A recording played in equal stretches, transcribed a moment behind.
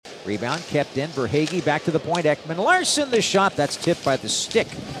Rebound kept in. Verhaeghe back to the point. Ekman Larsson, the shot. That's tipped by the stick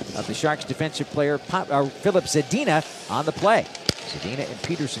of the Sharks defensive player, Philip Zadina, on the play. Zadina and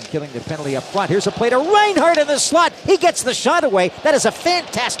Peterson killing the penalty up front. Here's a play to Reinhardt in the slot. He gets the shot away. That is a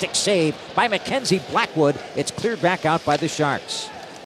fantastic save by Mackenzie Blackwood. It's cleared back out by the Sharks.